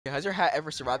Has your hat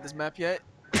ever survived this map yet?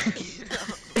 I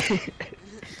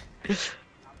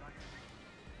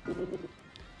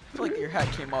feel like your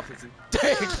hat came off as a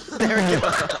there we go.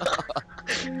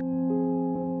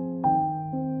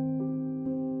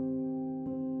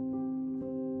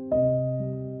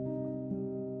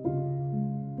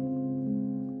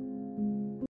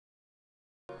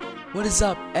 What is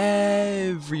up,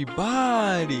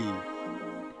 everybody?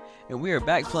 And we are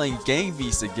back playing Gang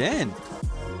Beast again.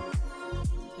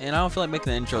 And I don't feel like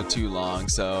making the intro too long,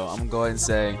 so I'm gonna go ahead and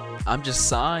say I'm just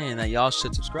saying that y'all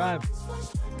should subscribe.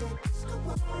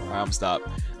 Alright, I'm gonna stop.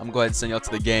 I'm gonna go ahead and send y'all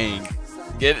to the gang.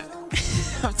 Get it?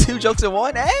 I'm 2 jokes in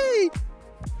 1. Hey! I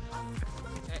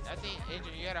think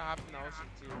Adrian, you gotta hop in the ocean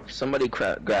too. Somebody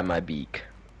grab my beak.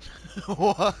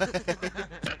 What?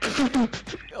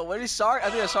 Yo, what is shark? I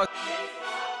think that's shark.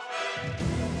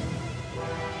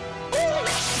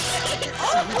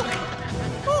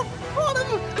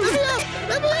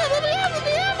 Let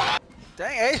me out!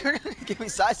 Dang, Adrian, give me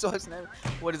side swipes now.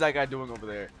 What is that guy doing over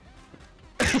there?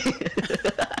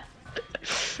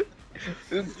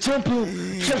 Jump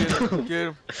him! Jump him! Get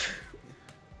him.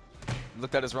 You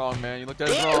looked at us wrong, man. You looked at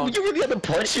us wrong. You really had to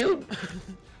punch him?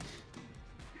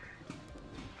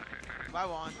 Bye,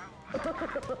 Juan.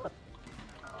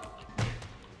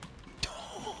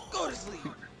 Go to sleep.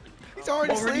 He's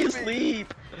already sleeping.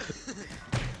 Asleep.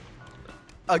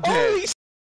 Again.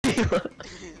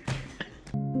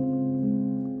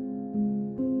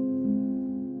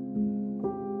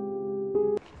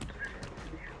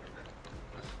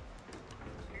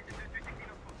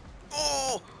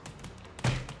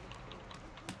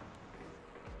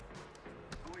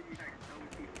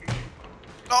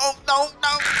 Oh! No!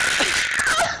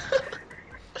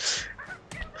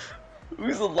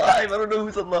 Who's alive? I don't know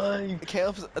who's alive.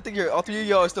 Camp's, I think all 3 of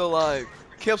y'all are still alive.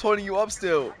 Camp's holding you up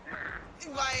still.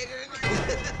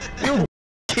 You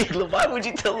Caleb, why would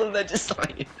you tell him that just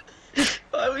like?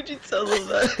 Why would you tell him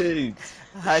that?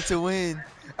 I had to win.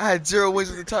 I had 0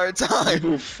 wins the entire time.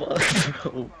 Oh fuck,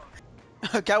 bro.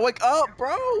 Can't wake up,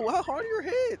 bro. How hard are your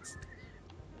hits?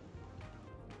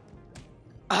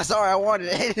 Ah, sorry, I wanted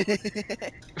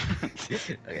it.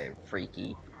 Okay,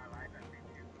 freaky.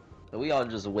 So we all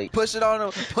just wait. Push it on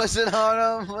him. Push it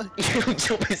on him.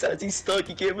 Jump his ass, he's stuck,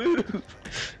 he can't move.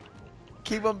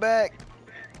 Keep him back.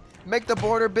 Make the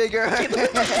border bigger.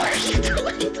 What are you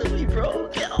doing to me,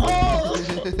 bro? Get off!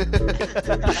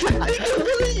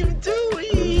 What are you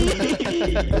doing?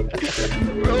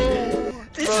 Bro,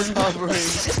 Bro's hovering.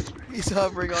 He's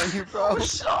hovering on you, bro.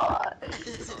 Shot.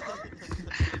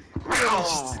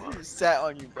 He sat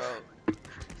on you, bro.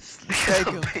 Take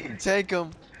him. Take him.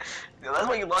 No, that's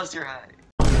why you lost your hat.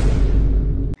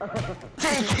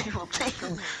 Take him. Take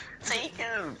him. Take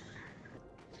him.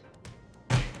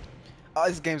 Oh,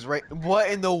 this game's right. What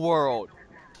in the world?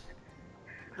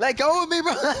 Let go of me,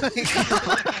 bro. Let me go.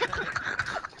 Let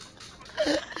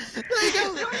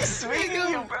go. He's swinging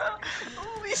you, bro.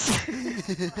 Holy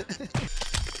shit.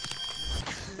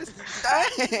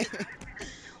 Dang.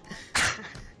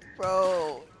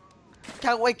 Bro.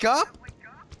 Can't wake up?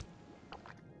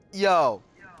 Yo.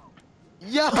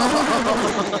 Yo.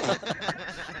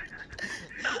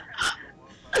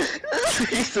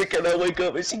 He said, "Can I wake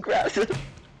up?" And she grabbed him.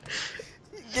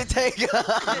 You take him.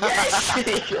 Yes,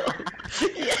 take him.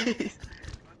 Yes.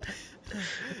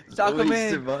 Knock him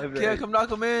in. Survived Yeah, that. come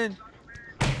knock him in.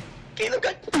 Caleb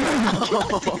got.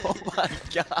 Oh my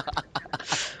god.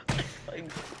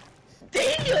 Like,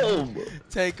 damn.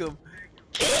 Take him.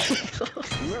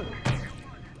 Caleb.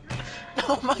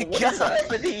 Oh my What god. is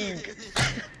happening?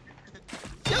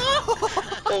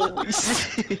 Holy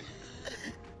shit.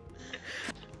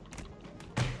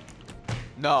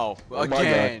 No, Oh my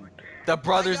again. The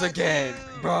brothers again,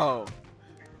 bro.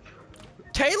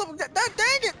 Caleb, that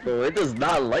dang it. Bro, it does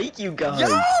not like you guys.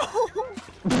 Yo!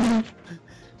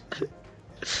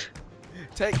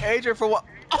 Take Adrian for what?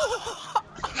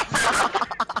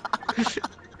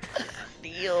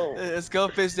 Deal. Let's go,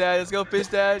 fish dad. Let's go, fish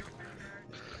dad.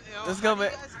 Let's go,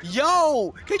 man.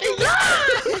 Yo! Can you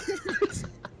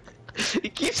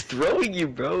It keeps throwing you,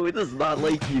 bro. It does not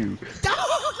like you.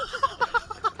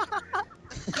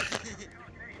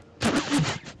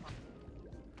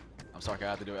 I'm sorry, I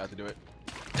have to do it. I have to do it.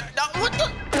 No, what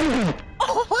the?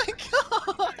 Oh my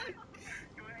god!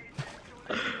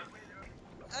 I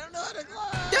don't know how to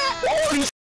glide. Holy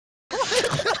shit.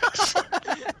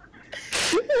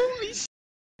 Holy shit.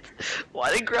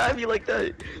 Why they grab you like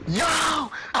that? Yo!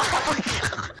 Oh my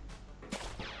god!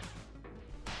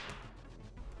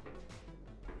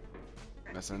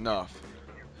 That's enough.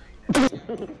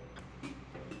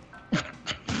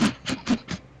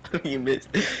 You missed.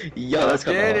 Yo, that's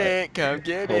Come kinda get hard. it. Come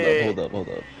get it. Hold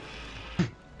up.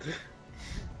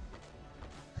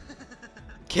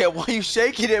 Kid, why you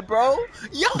shaking it, bro?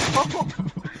 Yo!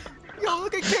 Yo,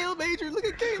 look at Caleb, Major. Look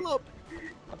at Caleb.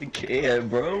 I can't,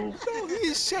 bro. Bro, he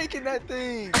is shaking that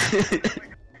thing.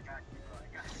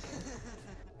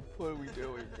 What are we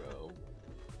doing, bro?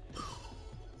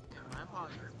 My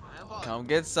apologies. My apologies. Come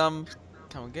get some.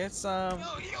 Come get some.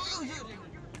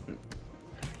 Yo.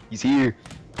 He's here.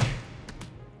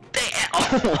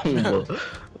 Damn!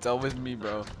 It's always me,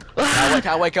 bro. Can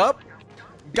I wake up?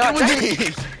 God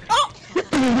dang! Oh!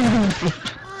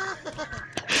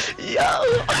 Yo!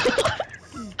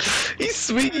 He's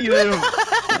swinging him!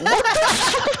 What the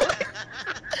fuck?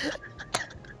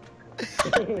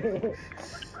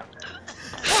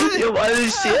 Yo, why does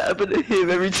this shit happen to him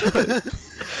every time?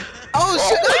 Oh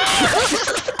shit!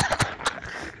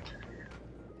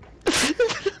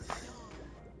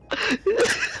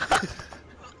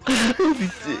 Holy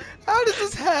shit. How does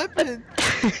this happen?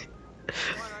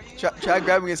 Try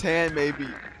grabbing his hand, maybe.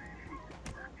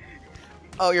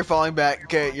 Oh, you're falling back.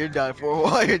 Okay, you're done for a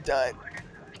while. You're done.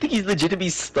 I think he's legitimately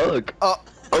stuck. Oh,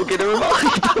 Okay, never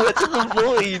mind. That's in the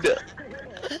void.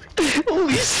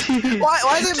 Holy shit.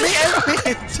 why is it me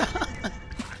every time?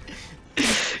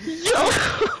 Yo!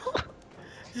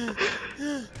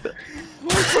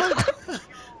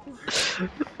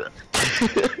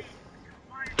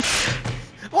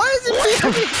 Why is it me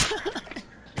every time?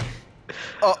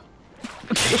 Oh.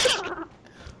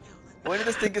 When did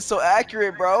this thing get so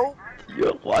accurate, bro?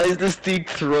 Yo, why is this thing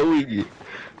throwing it?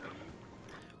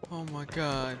 Oh my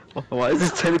god. Why is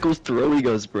this tentacles throwing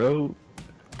us, bro?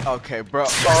 Okay, bro.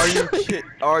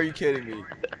 Are you kidding me?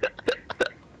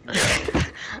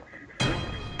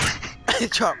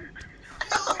 Chomp.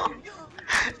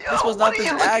 This was not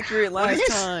this accurate last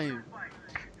time.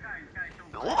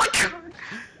 What?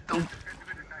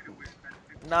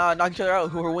 Nah, knock each other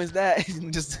out. Whoever wins that,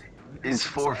 just. It's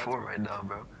 4-4 right now,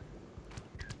 bro.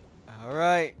 All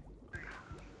right.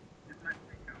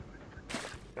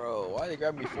 Bro, why they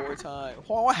grab me 4 times?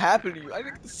 What happened to you? I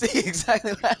didn't see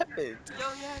exactly what happened. Yo,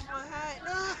 he has my hat.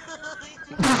 No.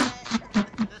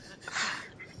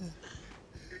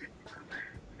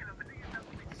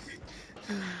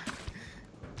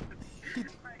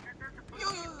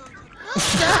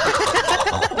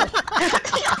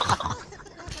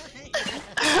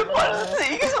 Why is this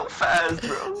thing so fast,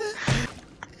 bro?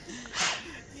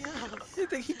 You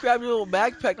think he grabbed your little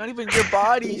backpack, not even your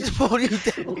body, he just pulled you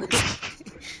down.